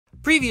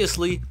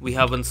Previously, we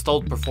have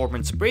installed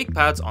performance brake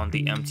pads on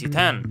the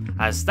MT10.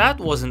 As that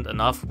wasn't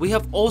enough, we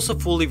have also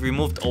fully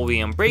removed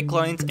OEM brake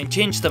lines and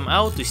changed them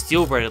out to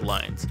steel braided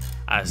lines.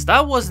 As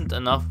that wasn't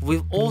enough,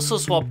 we've also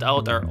swapped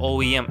out our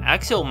OEM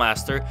axial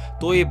master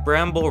to a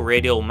Brembo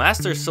radial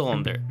master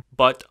cylinder.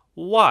 But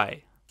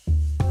why?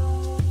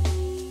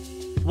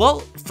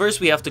 Well, first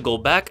we have to go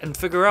back and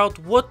figure out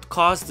what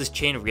caused this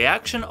chain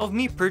reaction of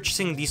me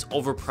purchasing these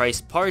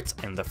overpriced parts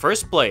in the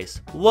first place.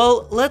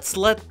 Well, let's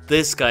let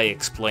this guy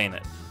explain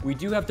it. We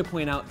do have to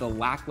point out the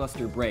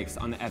lackluster brakes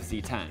on the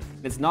FC10.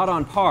 It's not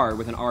on par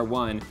with an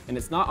R1, and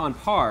it's not on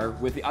par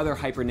with the other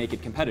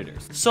hyper-naked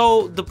competitors.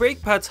 So the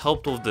brake pads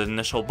helped with the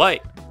initial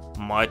bite.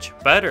 Much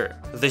better.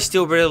 The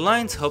steel braided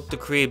lines helped to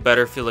create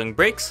better feeling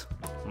brakes.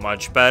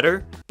 Much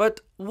better.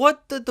 But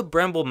what did the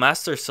Brembo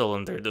master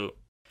cylinder do?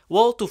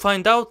 Well, to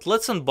find out,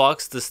 let's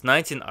unbox this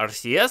 19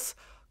 RCS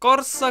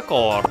Corsa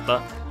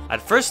Corta.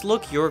 At first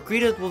look, you're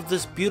greeted with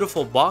this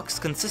beautiful box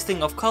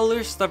consisting of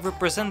colors that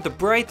represent the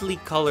brightly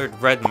colored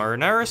red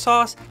marinara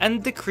sauce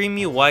and the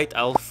creamy white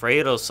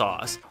Alfredo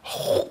sauce.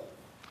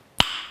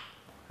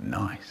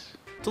 Nice.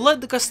 To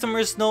let the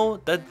customers know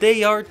that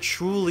they are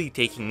truly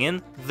taking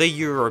in the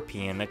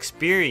European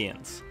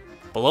experience.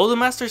 Below the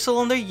master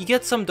cylinder, you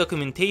get some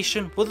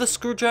documentation with a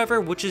screwdriver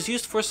which is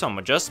used for some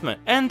adjustment,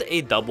 and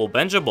a double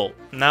bungee bolt.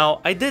 Now,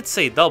 I did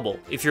say double.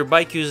 If your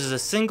bike uses a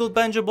single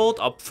bungee bolt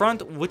up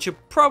front, which it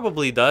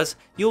probably does,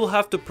 you will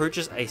have to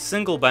purchase a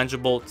single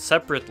bungee bolt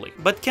separately.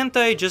 But can't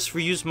I just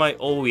reuse my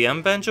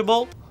OEM bungee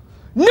bolt?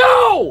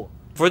 No!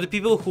 For the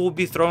people who will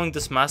be throwing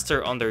this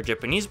master on their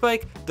Japanese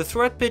bike, the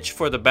thread pitch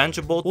for the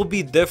bungee bolt will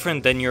be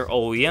different than your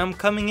OEM,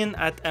 coming in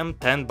at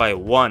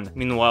M10/1.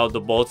 Meanwhile, the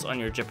bolts on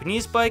your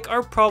Japanese bike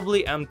are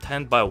probably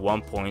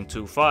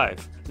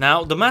M10/1.25.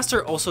 Now, the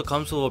master also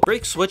comes with a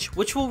brake switch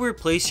which will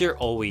replace your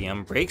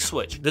OEM brake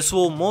switch. This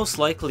will most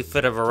likely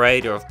fit a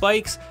variety of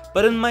bikes,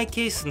 but in my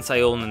case, since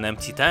I own an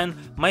MT10,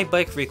 my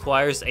bike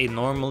requires a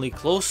normally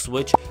closed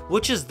switch,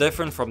 which is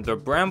different from the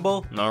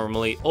Brembo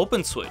normally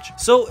open switch.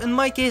 So in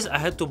my case, I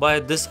had to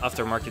buy this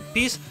aftermarket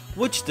piece,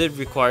 which did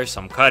require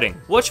some cutting.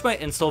 Watch my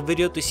install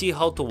video to see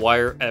how to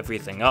wire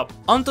everything up.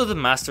 Onto the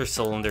master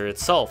cylinder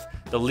itself.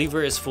 The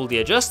lever is fully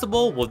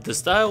adjustable with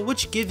this dial,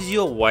 which gives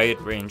you a wide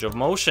range of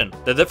motion.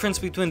 The difference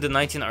between the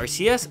 19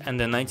 RCS and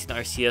the 19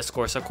 RCS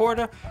Corsa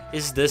Corta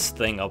is this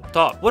thing up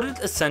top. What it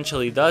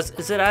essentially does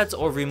is it adds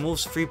or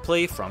removes free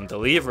play from the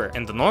lever.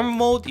 In the normal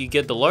mode, you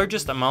get the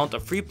largest amount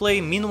of free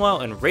play,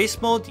 meanwhile in race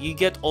mode, you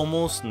get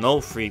almost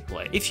no free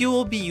play. If you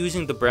will be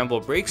using the Brembo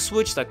brake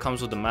switch that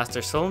comes with the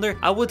master cylinder,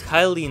 I would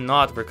highly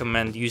not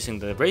recommend using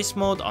the race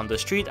mode on the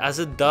street, as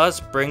it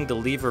does bring the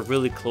lever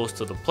really close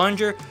to the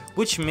plunger,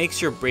 which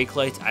makes your brake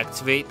lights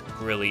activate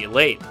really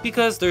late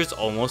because there's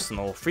almost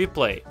no free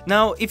play.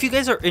 Now, if you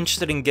guys are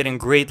interested in getting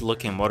great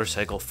looking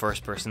motorcycle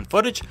first person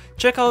footage,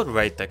 check out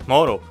Ridetech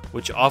Moto,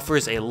 which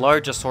offers a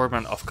large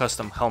assortment of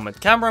custom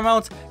helmet camera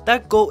mounts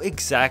that go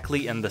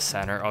exactly in the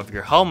center of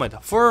your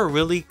helmet for a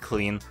really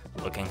clean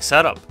looking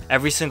setup.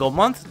 Every single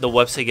month, the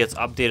website gets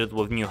updated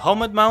with new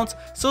helmet mounts,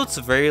 so it's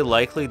very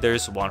likely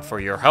there's one for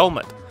your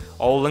helmet.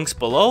 All links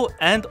below,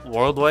 and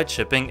worldwide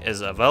shipping is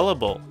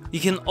available.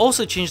 You can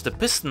also change the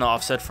piston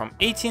offset from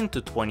 18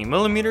 to 20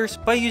 mm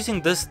by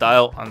using this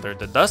dial under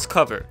the dust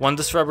cover. When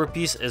this rubber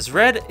piece is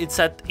red, it's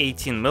at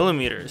 18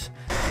 mm.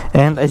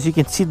 And as you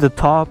can see, the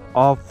top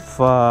of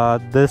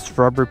this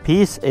rubber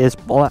piece is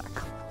black.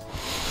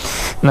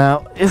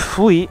 Now, if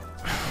we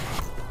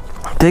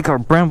take our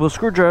Brembo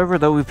screwdriver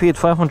that we paid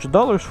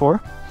 $500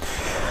 for,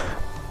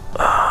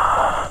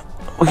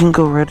 we can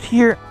go right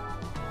here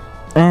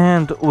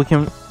and we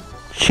can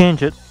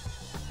change it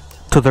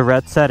to the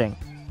red setting.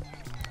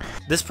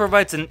 This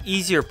provides an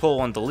easier pull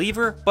on the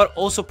lever, but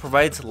also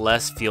provides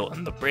less feel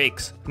in the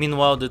brakes.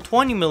 Meanwhile, the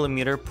 20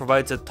 mm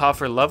provides a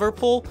tougher lever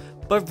pull,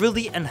 but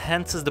really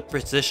enhances the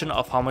precision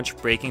of how much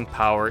braking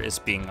power is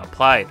being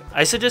applied.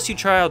 I suggest you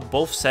try out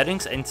both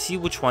settings and see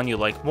which one you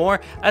like more,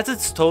 as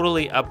it's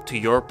totally up to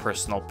your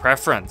personal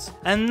preference.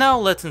 And now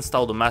let's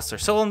install the master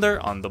cylinder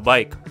on the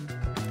bike.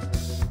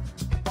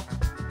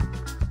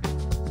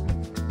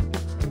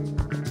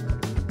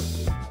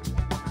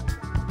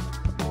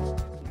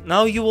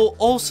 Now you will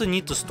also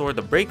need to store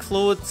the brake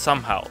fluid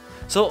somehow.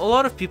 So a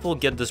lot of people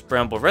get this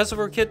Brembo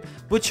reservoir kit,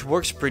 which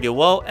works pretty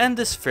well and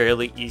is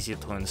fairly easy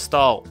to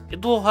install.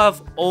 It will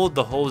have all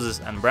the hoses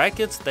and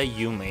brackets that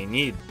you may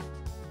need.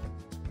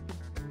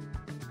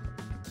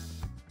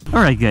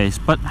 Alright guys,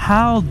 but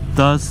how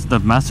does the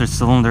master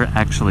cylinder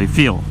actually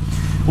feel?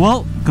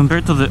 Well,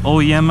 compared to the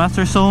OEM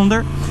master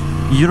cylinder,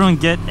 you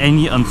don't get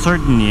any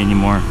uncertainty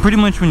anymore. Pretty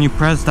much when you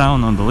press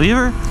down on the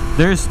lever,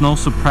 there's no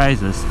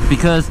surprises,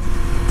 because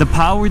the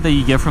power that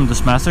you get from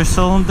this master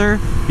cylinder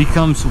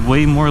becomes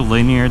way more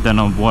linear than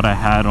on what I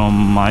had on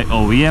my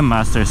OEM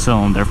master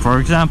cylinder. For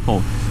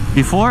example,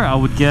 before I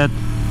would get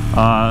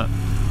a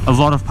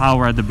lot of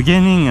power at the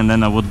beginning, and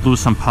then I would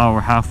lose some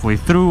power halfway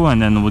through, and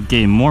then would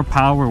gain more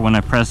power when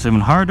I press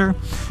even harder.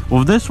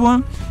 With this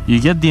one, you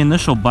get the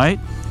initial bite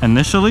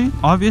initially,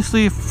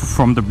 obviously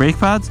from the brake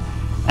pads,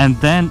 and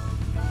then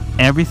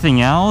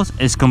everything else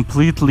is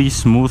completely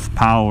smooth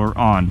power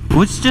on,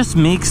 which just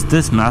makes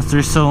this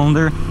master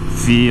cylinder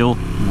feel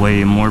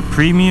way more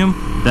premium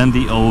than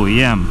the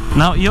OEM.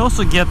 Now you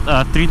also get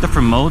 3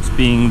 different modes,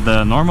 being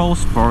the normal,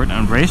 sport,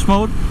 and race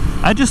mode.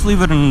 I just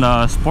leave it in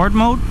sport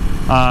mode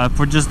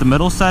for just the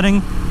middle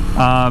setting,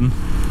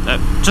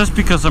 just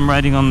because I'm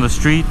riding on the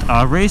street.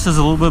 Race is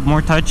a little bit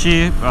more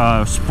touchy,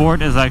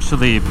 sport is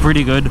actually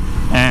pretty good,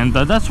 and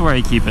that's where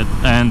I keep it,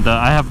 and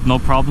I have no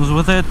problems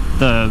with it.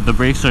 The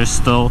brakes are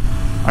still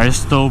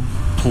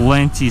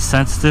plenty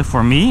sensitive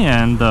for me.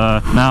 And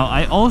now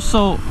I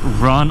also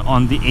run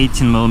on the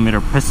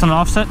 18mm piston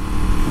offset,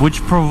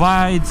 which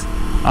provides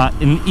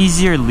an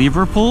easier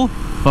lever pull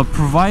but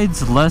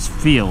provides less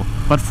feel.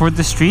 But for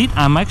the street,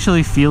 I'm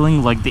actually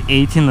feeling like the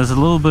 18 is a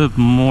little bit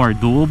more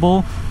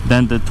doable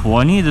than the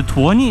 20. The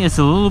 20 is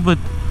a little bit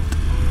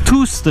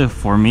too stiff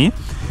for me,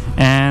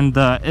 and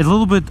a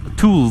little bit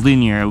too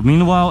linear.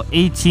 Meanwhile,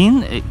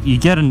 18, you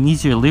get an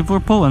easier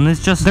lever pull, and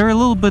it's just, they're a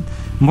little bit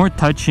more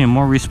touchy and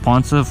more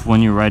responsive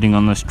when you're riding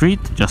on the street,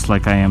 just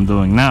like I am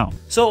doing now.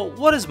 So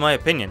what is my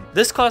opinion?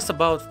 This costs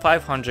about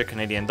 500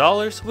 Canadian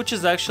dollars, which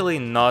is actually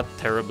not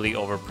terribly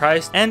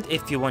overpriced, and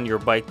if you want your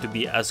bike to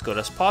be as good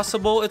as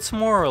possible, it's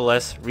more or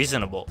less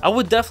reasonable. I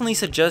would definitely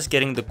suggest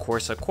getting the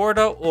Corsa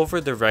Corta over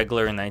the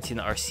regular 19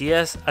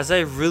 RCS, as I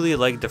really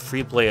like the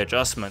free play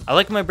adjustment. I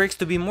like my brakes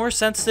to be more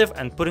sensitive,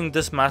 and putting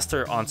this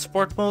master on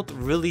sport mode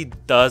really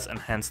does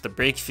enhance the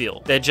brake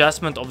feel. The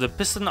adjustment of the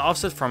piston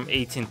offset from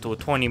 18 to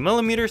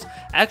 20mm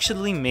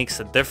actually makes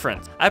a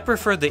difference. I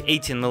prefer the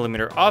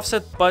 18mm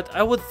offset, but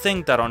I would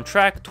think that on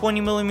track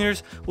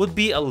 20mm would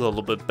be a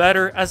little bit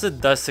better, as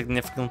it does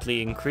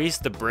significantly increase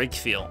the brake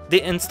feel.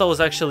 The install is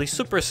actually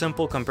super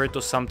simple compared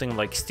to something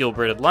like steel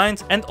braided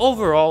lines, and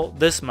overall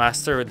this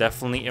master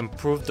definitely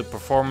improved the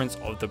performance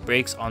of the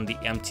brakes on the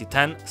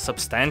MT10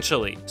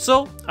 substantially,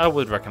 so I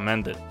would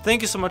recommend it.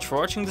 Thank you so much for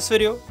watching this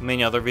video.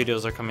 Many other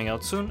videos are coming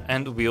out soon,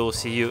 and we will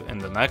see you in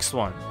the next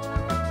one.